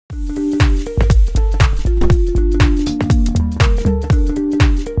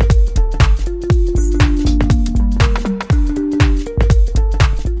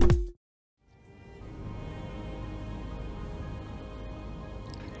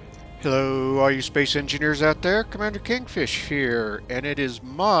Hello, all you space engineers out there. Commander Kingfish here, and it is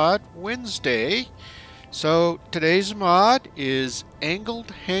Mod Wednesday. So today's mod is Angled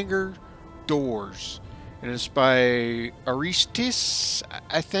Hangar Doors, and it's by Aristeas,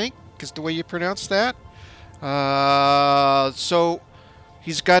 I think, is the way you pronounce that. So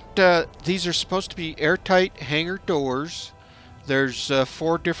he's got these are supposed to be airtight hangar doors. There's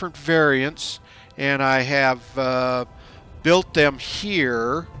 4 different variants, and I have built them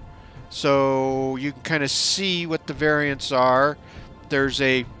here. So you can kind of see what the variants are. There's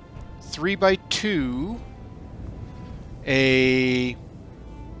a 3x2, he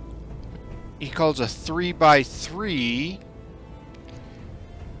calls a 3x3,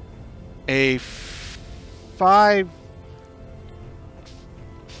 a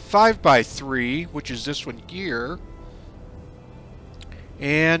 5x3, which is this one here,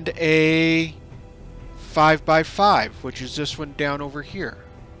 and a 5x5, which is this one down over here.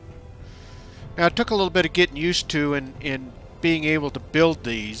 Now, it took a little bit of getting used to in being able to build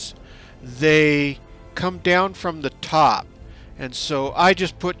these. They come down from the top, and so I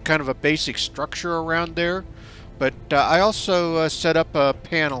just put kind of a basic structure around there, but I also set up a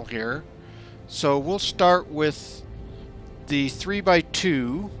panel here. So we'll start with the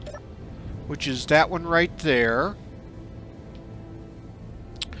 3x2, which is that one right there.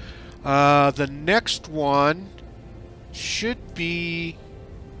 The next one should be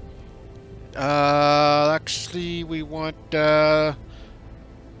actually we want that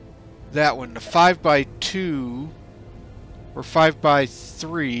one, the 5x2 or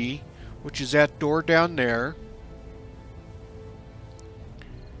 5x3, which is that door down there.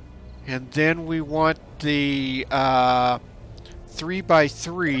 And then we want the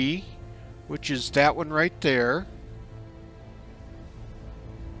 3x3, which is that one right there.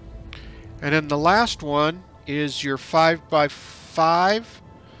 And then the last one is your 5x5,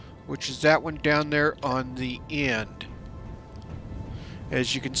 which is that one down there on the end.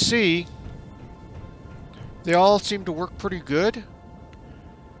 As you can see, they all seem to work pretty good.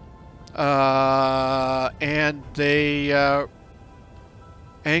 And they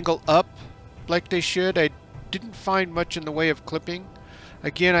angle up like they should. I didn't find much in the way of clipping.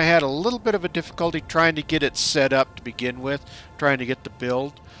 Again, I had a little bit of a difficulty trying to get it set up to begin with, trying to get the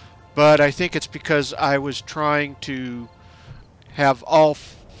build. But I think it's because I was trying to have all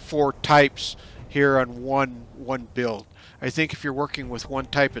 4 types here on one build. I think if you're working with one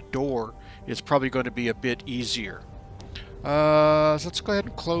type of door, it's probably going to be a bit easier. So let's go ahead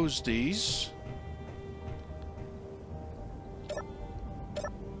and close these.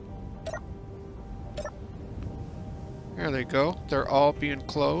 There they go. They're all being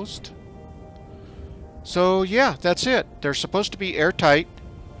closed. So yeah, that's it. They're supposed to be airtight.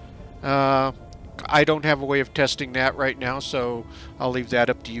 I don't have a way of testing that right now, so I'll leave that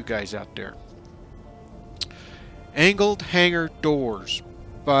up to you guys out there. Angled Hangar Doors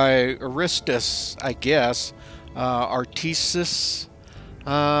by Aristeas, I guess. Aristeas.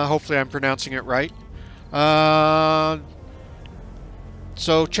 Hopefully I'm pronouncing it right.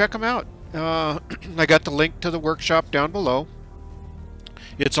 So check them out. I got the link to the workshop down below.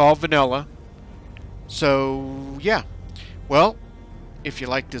 It's all vanilla. So yeah. Well, if you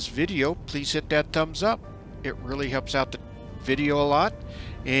like this video, please hit that thumbs up. It really helps out the video a lot.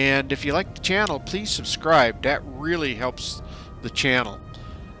 And if you like the channel, please subscribe. That really helps the channel.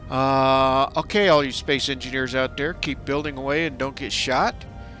 Okay, all you space engineers out there, keep building away and don't get shot.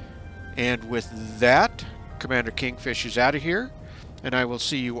 And with that, Commander Kingfish is out of here. And I will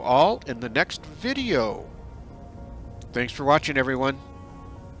see you all in the next video. Thanks for watching, everyone.